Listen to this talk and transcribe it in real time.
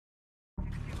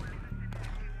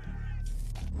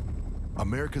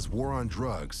America's war on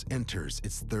drugs enters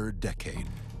its third decade.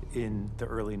 In the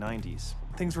early 90s,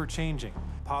 things were changing.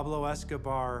 Pablo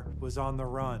Escobar was on the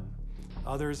run.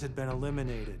 Others had been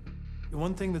eliminated.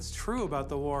 One thing that's true about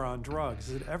the war on drugs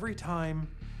is that every time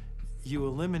you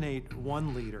eliminate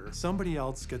one leader, somebody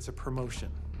else gets a promotion.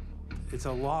 It's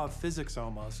a law of physics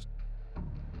almost.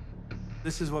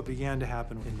 This is what began to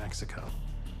happen in Mexico.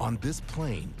 On this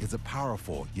plane is a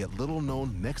powerful yet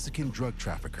little-known Mexican drug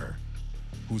trafficker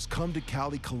who's come to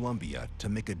Cali, Colombia to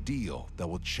make a deal that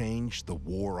will change the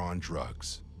war on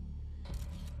drugs.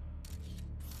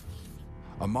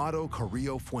 Amado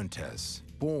Carillo Fuentes,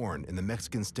 born in the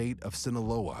Mexican state of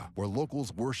Sinaloa, where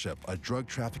locals worship a drug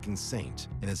trafficking saint,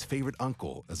 and his favorite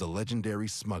uncle is a legendary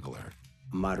smuggler.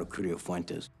 Amado Carillo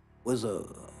Fuentes was a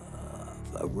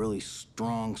really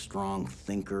strong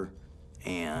thinker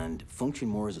and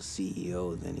functioned more as a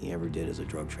CEO than he ever did as a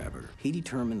drug trafficker. He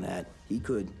determined that he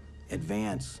could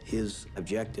advance his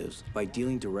objectives by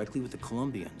dealing directly with the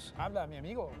Colombians. Habla, mi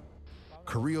amigo.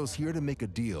 Carrillo's here to make a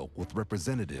deal with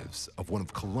representatives of one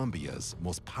of Colombia's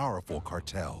most powerful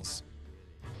cartels.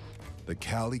 The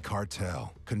Cali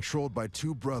Cartel, controlled by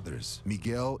two brothers,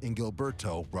 Miguel and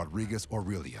Gilberto Rodriguez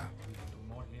Aurelia.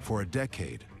 For a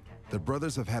decade, the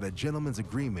brothers have had a gentleman's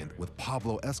agreement with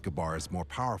Pablo Escobar's more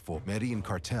powerful Medellin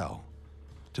cartel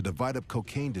to divide up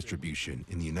cocaine distribution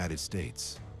in the United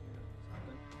States.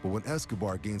 But when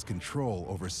Escobar gains control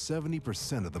over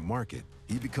 70% of the market,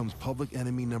 he becomes public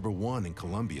enemy #1 in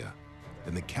Colombia,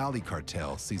 and the Cali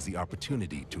Cartel sees the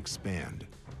opportunity to expand.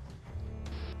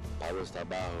 Pablo está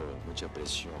bajo mucha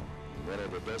presión. En menos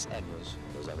de 2 años,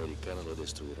 los americanos lo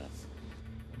destruirán.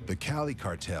 The Cali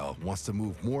Cartel wants to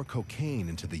move more cocaine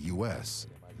into the U.S.,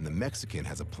 and the Mexican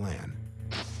has a plan.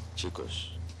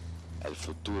 Chicos, el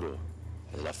futuro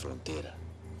es la frontera.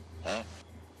 ¿Eh?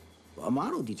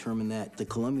 Amado determined that the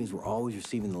Colombians were always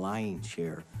receiving the lion's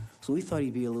share, so he thought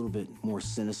he'd be a little bit more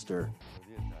sinister.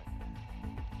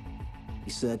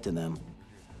 He said to them,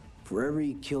 for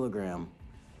every kilogram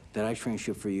that I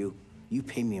transship for you, you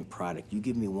pay me in product. You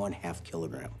give me 1/2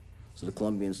 kilogram. So the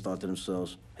Colombians thought to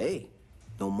themselves, hey,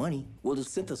 no money, we'll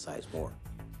just synthesize more.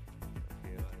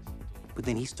 But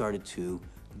then he started to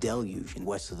deluge in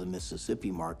west of the Mississippi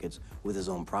markets with his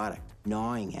own product,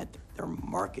 gnawing at their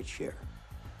market share.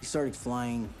 He started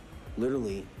flying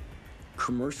literally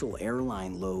commercial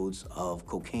airline loads of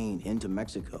cocaine into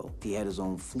Mexico. He had his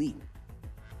own fleet.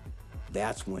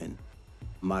 That's when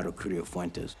Amado Carillo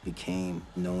Fuentes became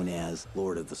known as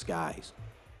Lord of the Skies.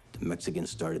 The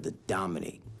Mexicans started to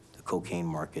dominate the cocaine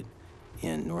market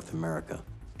in North America.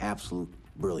 Absolute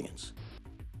brilliance.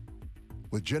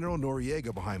 With General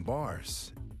Noriega behind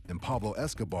bars and Pablo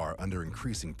Escobar under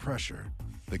increasing pressure,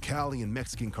 the Cali and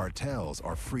Mexican cartels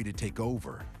are free to take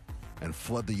over and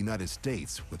flood the United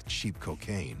States with cheap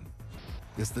cocaine.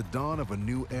 It's the dawn of a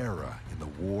new era in the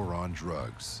war on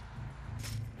drugs.